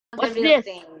The What's real this?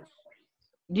 thing.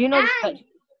 Do you know this?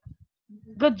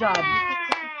 Good job.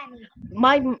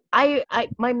 My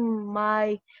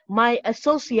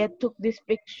associate took this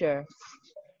picture.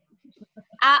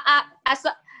 As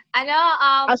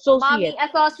mommy Associate.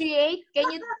 associate,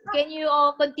 can you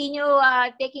continue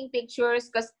taking pictures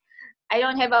because I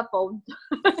don't have a phone.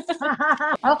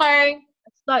 Okay.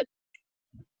 Start.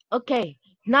 Okay.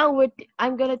 Now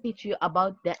I'm gonna teach you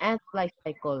about the ant life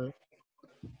cycle.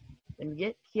 Let me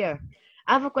get here.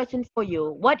 I have a question for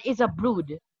you. What is a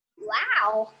brood?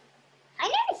 Wow. I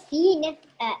never seen an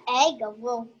egg of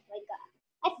wolf like that.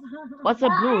 What's a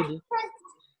brood?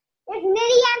 There's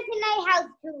many ants in my house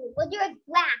too, but they're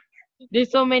black.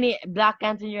 There's so many black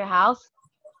ants in your house.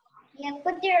 Yeah,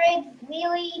 but there is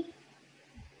really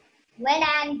when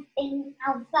ants in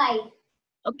outside.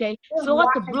 Okay. They're So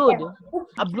what's a black and brood? terrible.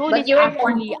 A brood But is you're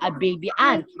born. actually a baby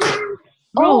ant.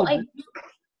 Oh, Brood.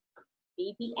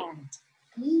 baby ant.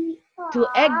 To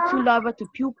egg to larva to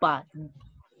pupa.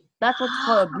 That's what's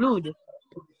called a brood.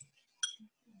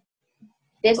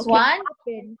 This Okay, one?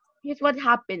 here's what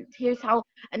happens. Here's how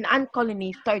an ant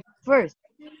colony starts first.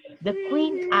 The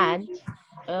queen ant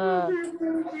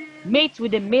mates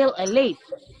with the male elate.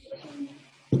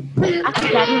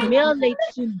 After that, the male elate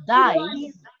soon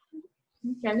dies,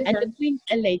 and the queen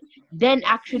elate then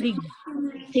actually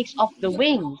takes off the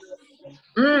wings.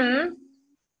 Mm.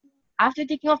 After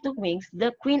taking off the wings,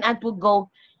 the queen ant will go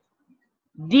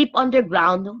deep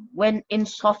underground when in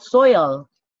soft soil.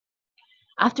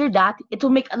 After that, it will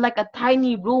make like a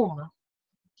tiny room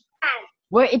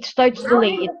where it starts to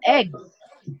lay its eggs.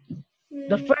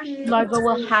 The first larva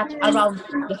will hatch around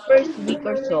the first week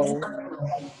or so.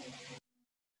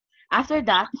 After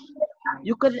that,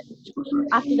 you could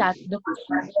after that the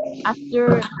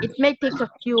after it may take a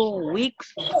few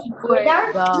weeks for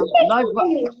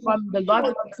the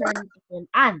larva to turn into an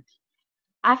ant.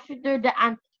 After the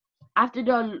ant after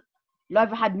the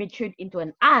larva had matured into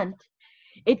an ant,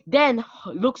 it then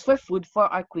looks for food for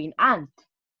our queen ant.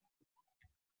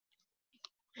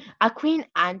 A queen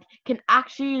ant can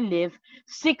actually live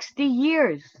 60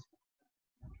 years.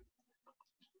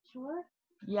 Sure.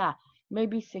 Yeah,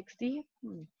 maybe 60.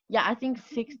 Yeah, I think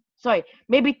sorry,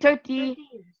 maybe 30,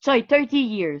 sorry, 30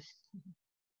 years.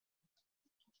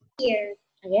 Years.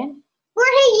 Again?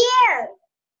 40 years.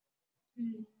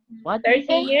 What did you 30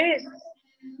 say? years.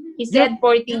 He said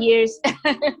 40 years.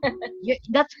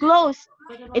 That's close.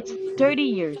 It's 30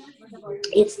 years.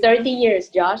 It's 30 years,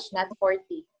 Josh, not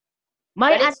 40.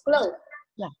 My But aunt, it's close.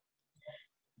 yeah.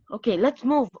 Okay, let's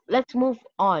move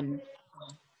on.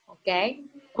 Okay.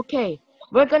 Okay,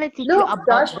 we're gonna teach you Look, about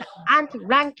Josh. the ant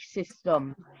rank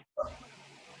system.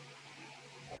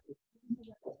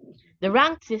 The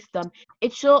rank system,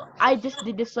 I just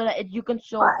did this so that you can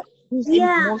show who's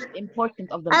most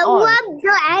important of them I all. love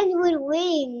the egg with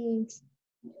wings.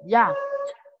 Yeah.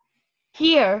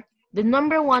 Here, the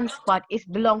number one spot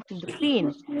belongs to the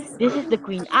queen. This is the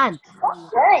queen ant.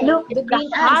 Look, It's the the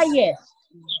green ants. highest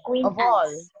Queen of all.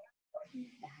 ants.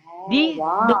 Oh, The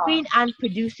wow. queen ant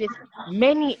produces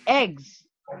many eggs,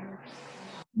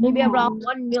 maybe around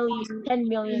 1 million, 10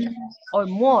 million or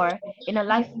more in a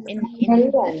life in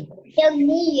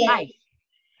life.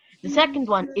 The second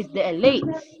one is the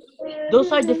elates.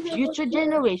 Those are the future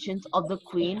generations of the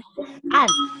queen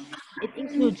ant. It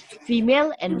includes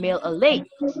female and male elate.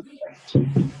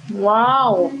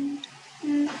 Wow.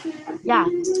 Yeah.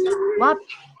 But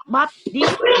these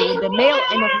two, the male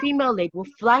and a female elate, will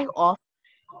fly off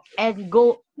and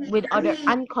go with other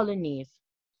ant colonies.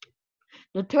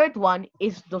 The third one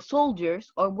is the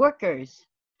soldiers or workers.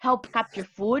 Help capture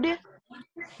food,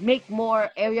 make more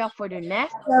area for their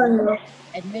nest,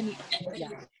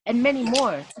 and many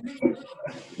more.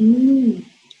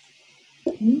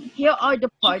 Here are the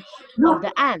parts of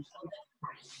the ant.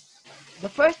 The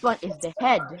first one is the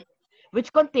head,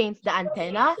 which contains the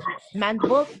antenna,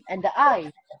 mandibles, and the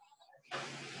eyes.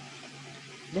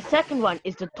 The second one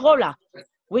is the thorax,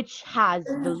 which has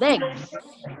the legs,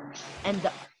 and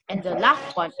the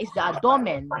last one is the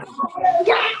abdomen.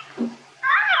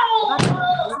 What?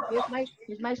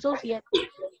 Here's my associate.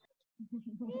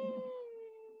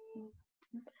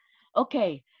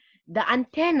 Okay, the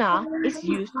antenna is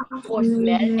used for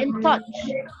smell and touch.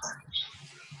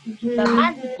 The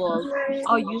mandibles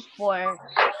are used for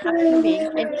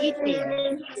capturing and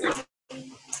eating.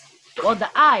 While the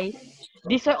eyes,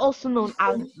 these are also known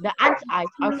as the ant's eyes,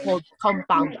 are called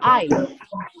compound eyes.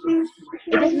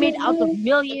 It is made out of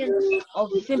millions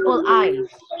of simple eyes.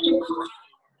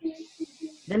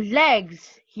 The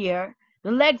legs here,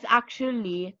 the legs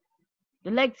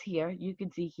here, you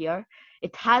can see here,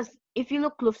 it has, if you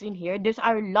look close in here, there's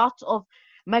are lots of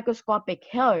microscopic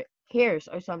hairs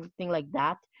or something like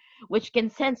that, which can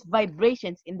sense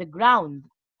vibrations in the ground.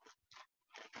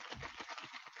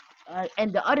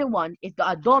 And the other one is the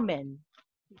abdomen.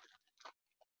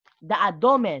 The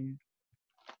abdomen.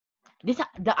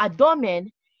 The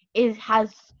abdomen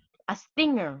has a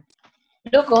stinger.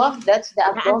 Look, oh, that's the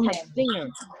The ant abdomen. has stinger.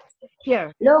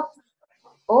 Here. Look.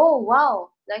 Oh, wow.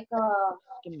 Like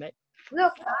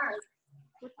look.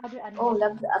 What other Oh, animals?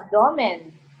 like the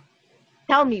abdomen.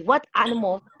 Tell me, what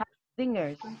animals have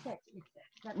stingers?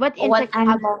 What Oh, what insects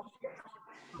have animal?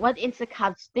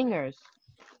 stingers?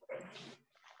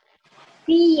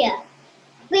 Fear.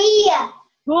 Fear.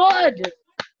 Good.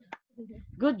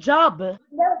 Good job.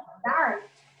 No, dark.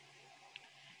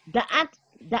 The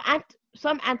ant.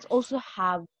 Some ants also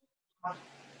have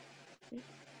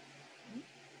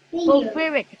Fear.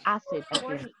 sulfuric acid.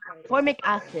 Actually, formic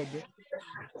acid.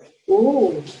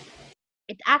 Ooh.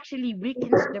 It actually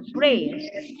weakens the prey.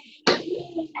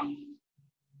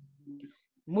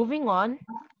 Moving on.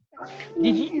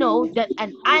 Did you know that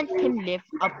an ant can lift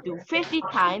up to 50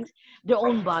 times their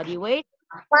own body weight?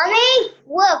 Mommy,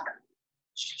 look.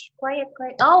 Quiet,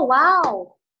 quiet. Oh,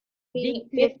 wow. They can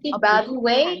lift 50 up to body 50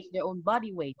 weight. times their own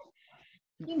body weight.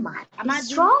 He's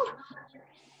strong.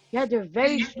 Yeah, they're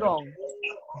very strong.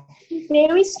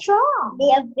 Very strong.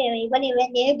 They are very funny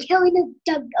when they're going to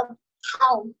jump of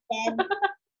house. Then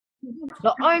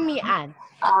The army ants.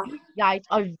 Uh, These guys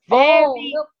are oh,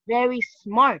 look. very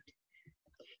smart.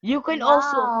 You can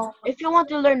also, Wow. if you want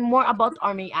to learn more about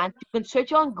army ants, you can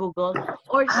search on Google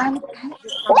or Ant.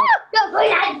 what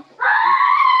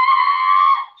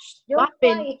Don't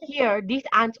happened quiet. here. These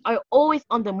ants are always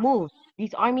on the move.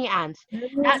 These army ants,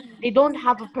 that they don't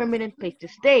have a permanent place to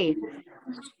stay.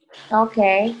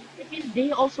 Okay. Second,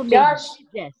 they also make Josh.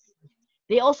 bridges.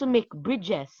 They also make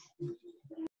bridges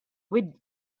with.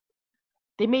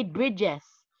 They made bridges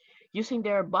using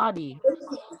their body.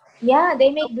 Yeah, they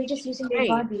make bridges using their Prey.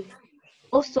 body.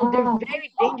 Also, they're Wow.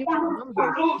 very dangerous in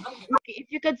numbers. Okay,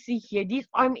 if you can see here, these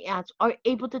army ants are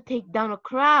able to take down a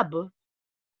crab.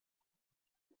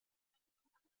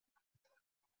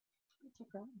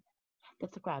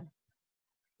 That's a crab.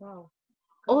 Wow.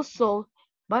 Also,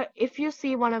 but if you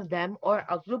see one of them or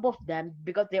a group of them,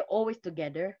 because they're always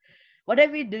together,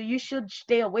 whatever you do, you should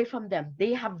stay away from them.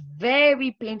 They have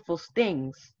very painful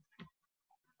stings.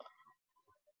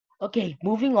 Okay,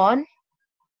 moving on.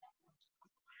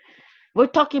 We're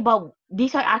talking about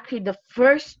these are actually the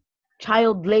first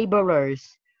child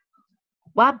laborers.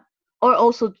 What? Or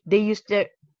also they use their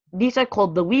these are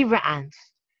called the weaver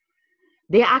ants.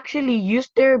 They actually use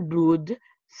their brood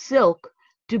silk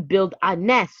to build a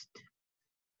nest.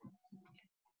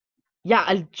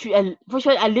 Yeah, for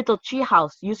sure a little tree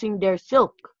house using their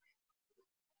silk.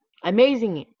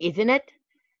 Amazing, isn't it?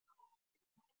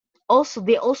 Also,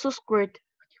 they also squirt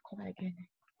what do you call that again?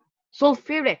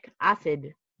 Sulfuric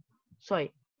acid.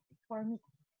 Sorry.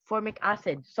 Formic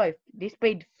acid. Sorry, they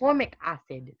sprayed formic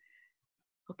acid.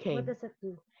 Okay. What does it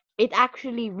do? It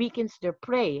actually weakens their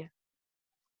prey.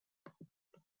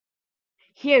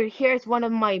 Here's one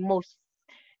of my most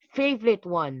favorite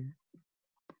one.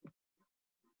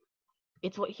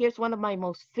 Here's one of my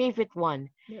most favorite one.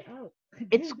 They're out.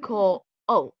 It's called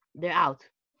they're out.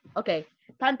 Okay,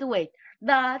 time to wait.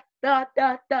 Da da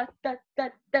da da da da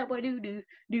da do do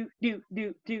do do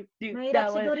do do do Mahirap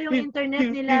siguro yung internet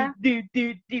nila.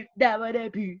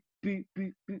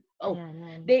 Oh,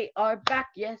 Ayan. they are back.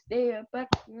 Yes, they are back.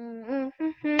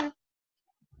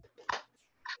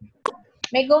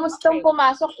 May gustong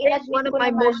pumasok. It's one of Ko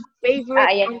my naman. most favorite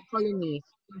Ayan. ant colonies.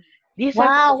 These are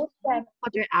Wow, called what's that?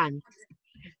 water ants.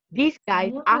 These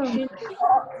guys actually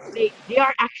they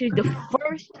are actually the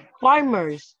first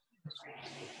farmers.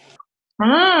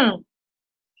 Hmm.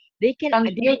 They can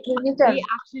They actually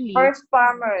first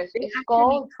farmers. they It's actually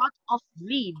called. cut off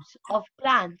leaves of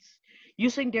plants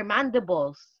using their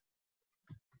mandibles.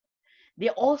 They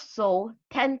also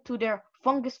tend to their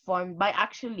fungus form by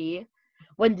actually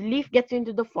when the leaf gets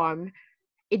into the farm,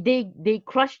 they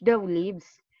crush the leaves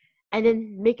and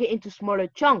then make it into smaller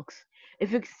chunks.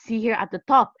 If you see here at the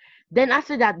top, then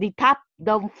after that they tap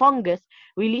the fungus,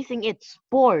 releasing its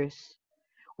spores,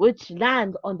 which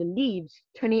land on the leaves,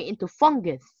 turning it into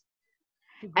fungus.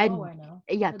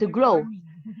 To grow.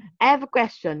 I have a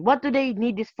question. What do they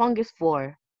need this fungus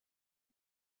for?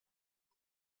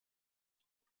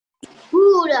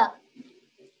 food.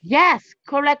 Yes,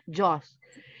 correct, Josh.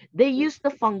 They use the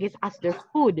fungus as their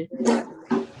food.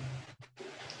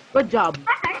 Good job.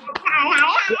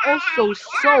 They also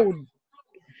sowed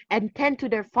and tend to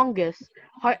their fungus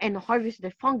and harvest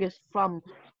the fungus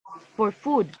for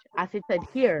food, as it said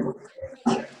here.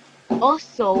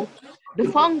 Also, the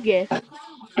fungus,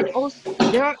 and also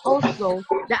there are also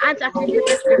the ants actually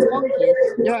protect their fungus.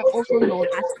 They are also known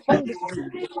as fungus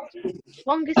weed.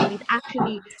 Fungus weed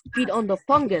actually feed on the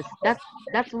fungus.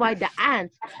 That's why the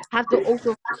ants have to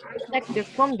also protect their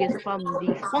fungus from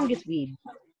the fungus weed.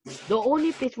 The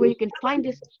only place where you can find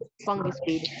this fungus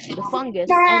weed, the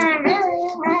fungus and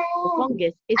the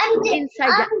fungus is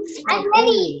inside the cell I'm ready.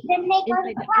 only. Then make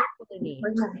Inside the ant colony.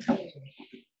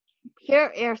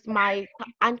 Here is my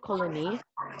ant colony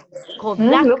called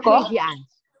black Look, oh. crazy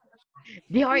ants.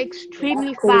 They are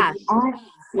extremely Crazy fast. ant.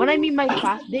 When I mean by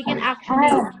fast, they can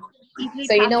actually easily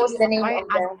So you pass know through what's the the name entire of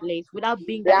ant the place without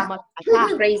being that black much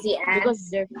attacked crazy because ants?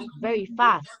 they're very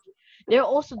fast. They're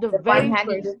also the The farm very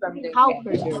first honeydew from the cow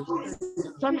herders.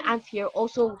 Some ants here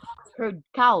also herd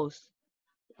cows.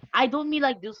 I don't mean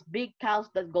like those big cows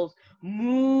that goes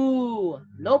moo.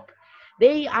 Nope.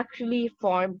 They actually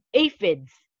farm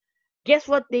aphids. Guess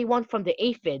what they want from the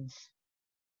aphids?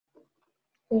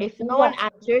 If no one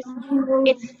answers,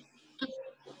 it's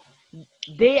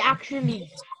they actually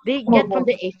they get from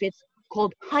the aphids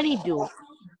called honeydew.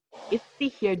 If you see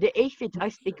here, the aphids are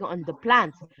sticking on the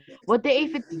plants. What the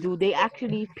aphids do, they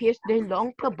actually pierce their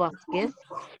long proboscis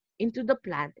into the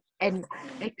plant and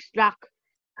extract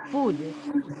food.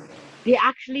 They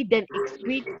actually then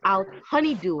excrete out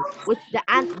honeydew, which the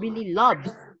ants really loves.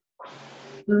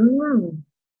 Mm.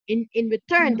 In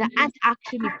return, the ants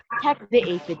actually protect the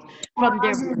aphids from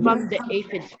the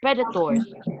aphids predators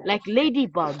like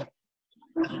ladybug.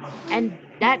 And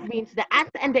that means the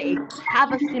ants and the aphids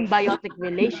have a symbiotic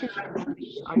relationship with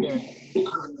each other.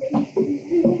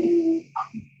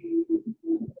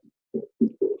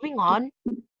 Moving on,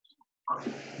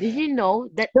 did you know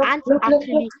that ants Look.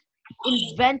 actually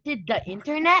invented the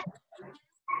internet?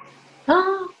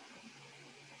 Ah.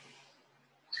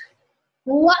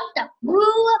 What the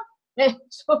boo?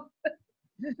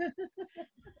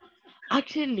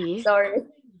 Actually, Sorry.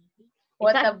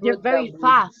 it's What that a they're brood very brood.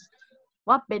 fast.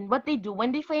 What they do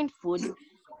when they find food,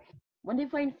 when they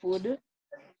find food,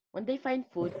 when they find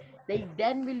food, they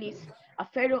then release a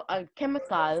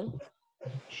chemical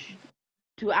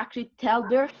to actually tell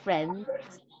their friends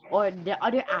or the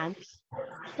other ants,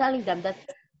 telling them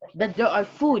that there are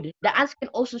food. The ants can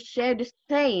also share the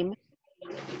same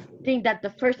thing that the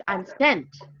first ant sent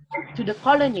to the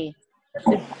colony.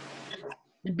 The,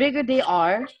 the bigger they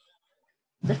are,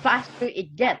 the faster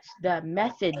it gets the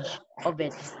message of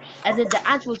it. And then the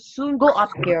ants will soon go up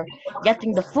here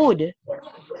getting the food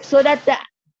so that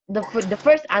the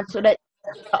first ant so that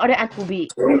the other ants will be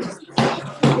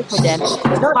easier for them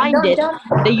to find Don't it. jump.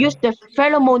 They use the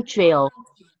pheromone trail.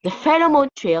 The pheromone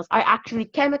trails are actually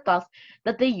chemicals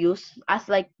that they use as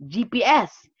like GPS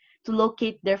to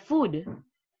locate their food.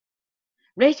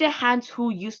 Raise your hands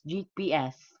who use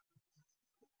GPS.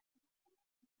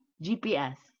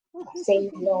 GPS. Say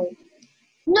no.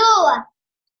 No.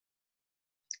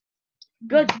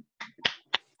 Good.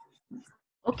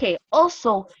 Okay.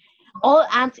 Also, all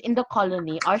ants in the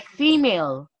colony are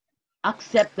female,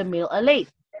 except the male alate.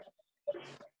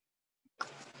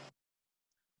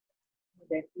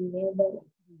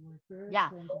 Yeah,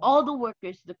 all the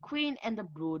workers, the queen and the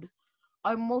brood,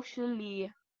 are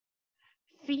mostly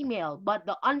female, but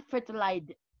the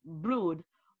unfertilized brood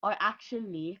are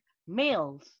actually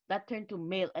males that turn to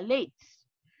male alates.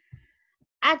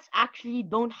 Ants actually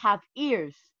don't have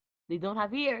ears. They don't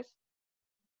have ears.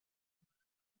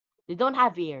 They don't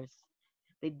have ears.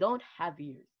 They don't have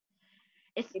ears.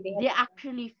 It's they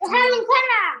actually They have feel.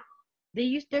 antenna. They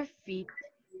use their feet.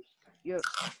 Your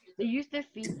they use their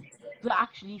feet to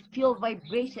actually feel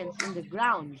vibrations in the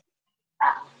ground.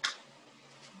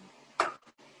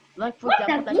 Like for What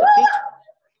example, the that boo? the big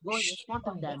going in front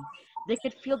of them, they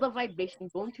could feel the vibration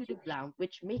going through the ground,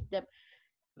 which make them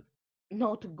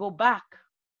know to go back.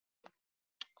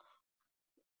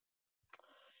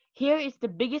 Here is the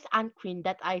biggest ant queen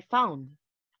that I found,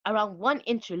 around 1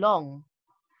 inch long.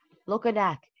 Look at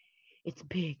that. It's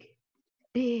big.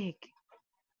 Big.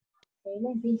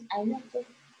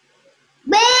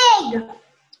 Big.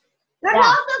 There's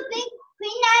Yeah. also big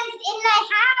queen ants in my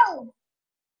house.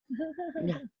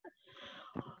 Yeah.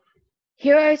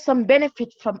 Here are some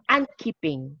benefits from ant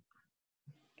keeping.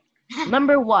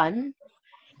 Number one,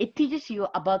 it teaches you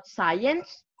about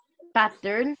science,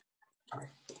 pattern,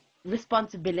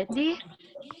 responsibility,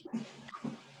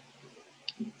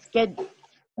 schedule.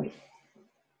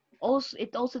 Also,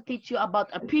 it also teaches you about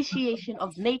appreciation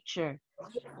of nature.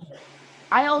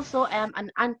 I also am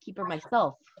an ant keeper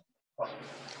myself.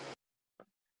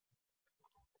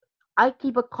 I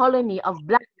keep a colony of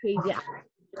black crazy ants.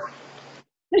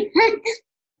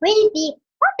 Crazy.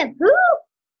 What the boo?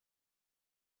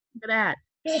 Look at that.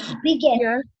 It's biggest.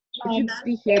 Here, if you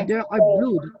see here, there are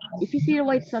brood. If you see the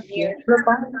white stuff here,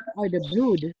 are the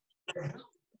brood.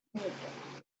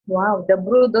 Wow, the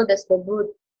brood, oh, that's the brood.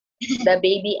 The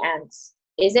baby ants.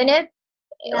 Isn't it?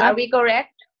 Are we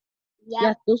correct? Yeah.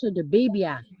 Yes, those are the baby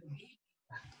ants.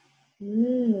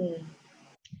 Hmm.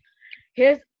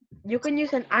 Here's, you can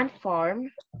use an ant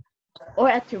farm or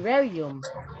a terrarium.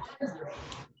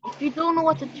 If you don't know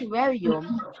what's a terrarium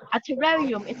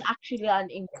is actually an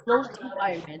enclosed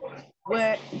environment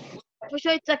where, for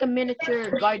sure, it's like a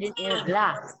miniature garden in a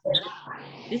glass.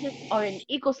 This is, or an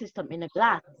ecosystem in a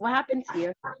glass. What happens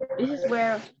here? This is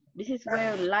where this is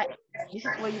where light this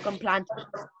is where you can plant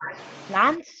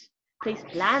plants, place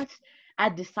plants,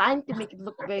 add design to make it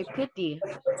look very pretty.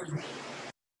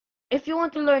 If you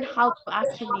want to learn how to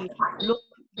actually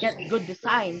get good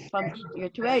design from your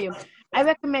terrarium, I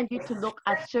recommend you to look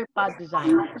at Serpa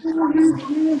design.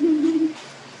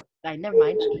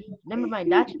 Never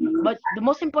mind that. But the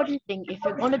most important thing, if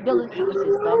you're going to build an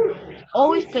ecosystem,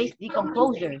 always place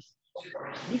decomposers.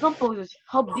 Decomposers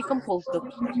help decompose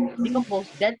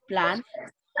dead plants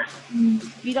to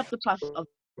speed up the process of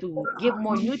to give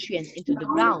more nutrients into the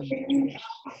ground.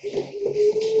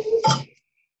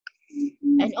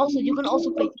 And also, you can also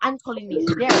place ant colonies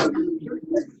there,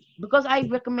 because I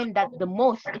recommend that the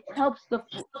most. It helps the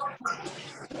food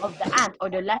of the ant or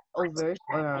the leftovers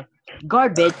or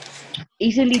garbage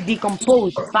easily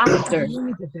decompose faster.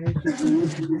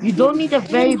 You don't need a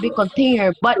very big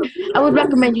container, but I would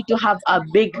recommend you to have a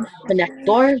big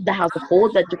connector that has a hole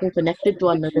that you can connect it to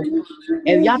another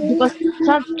area, because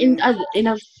some in a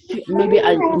maybe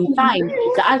in time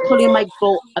the ant colony might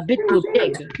grow a bit too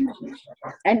big.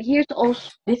 And here's also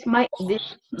this,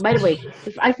 by the way,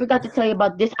 if I forgot to tell you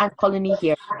about this ant colony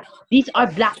here, these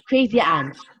are black crazy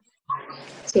ants.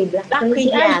 Say black Black crazy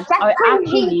crazy ants. ants are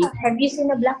actually, Have you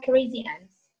seen a black crazy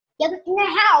ants? Yeah, in the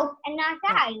house and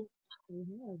outside.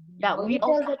 yeah, Oh, we you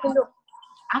tell also her to look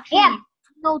actually, Yeah.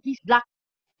 you know, these black,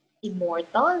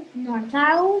 immortal. North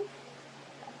house.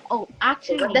 oh, So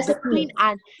actually what does the it queen mean?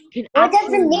 ant can What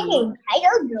does it actually, mean? I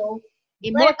don't know.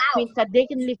 immortal about? means that they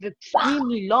can live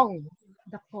extremely long.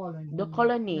 The Mm.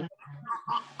 colony.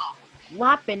 What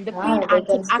happened? The queen Wow, they ant can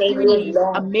can stay actually live release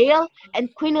a long. male and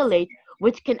quinolate,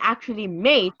 which can actually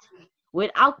mate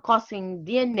without causing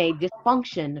DNA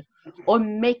dysfunction or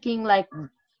making like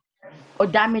or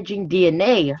damaging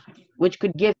DNA, which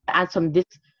could give the ant some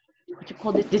what you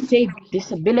call this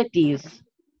disabilities.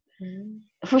 Mm.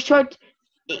 For short,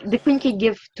 the queen can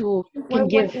give to can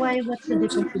give What's the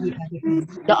difference with the other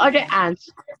ants? the other ants.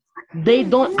 They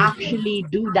don't actually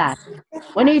do that.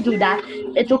 When they do that,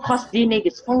 it will cause DNA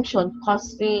dysfunction,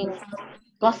 causing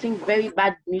very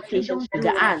bad They mutations don't to do the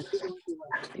it ants.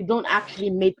 They don't actually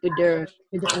mate with their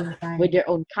own with kind. their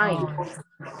own kind Oh,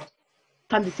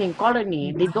 from the same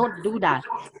colony. They mm. don't do that.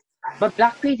 But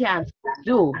black crazy ants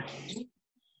do.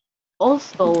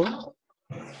 Also,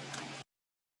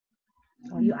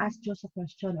 Oh, you asked Josh a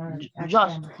question or ask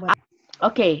Josh, them what?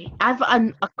 okay, I have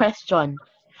a question.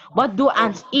 What do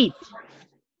ants eat?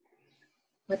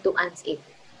 What do ants eat?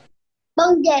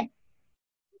 Fungus.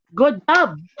 Good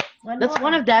job. One That's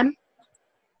one more. of them.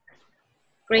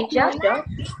 Great job, Joe.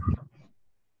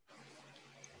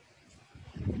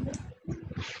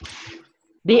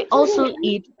 They also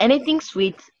eat anything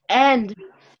sweet and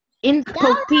in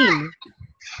protein.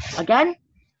 Again,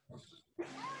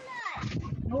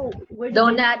 Oh, where did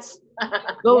Donuts.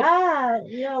 go.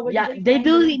 where Yeah, did they find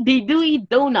do. it? They do eat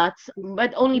donuts,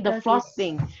 but only the Because it's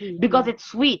frosting sweet. because it's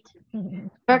sweet.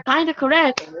 You're kind of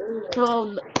correct.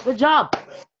 So good job.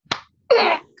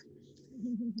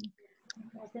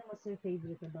 Ask them what's their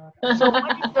favorite about So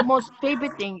what is the most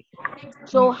favorite thing?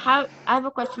 So how I have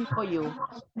a question for you.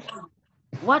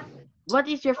 What what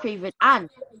is your favorite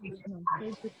ant?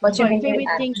 favorite What's your Sorry, thing. favorite favorite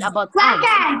ant? things about ants.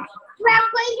 Dragon.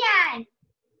 Dragon.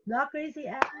 Not crazy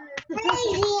ant.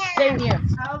 Crazy. Same here.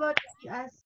 How about you ask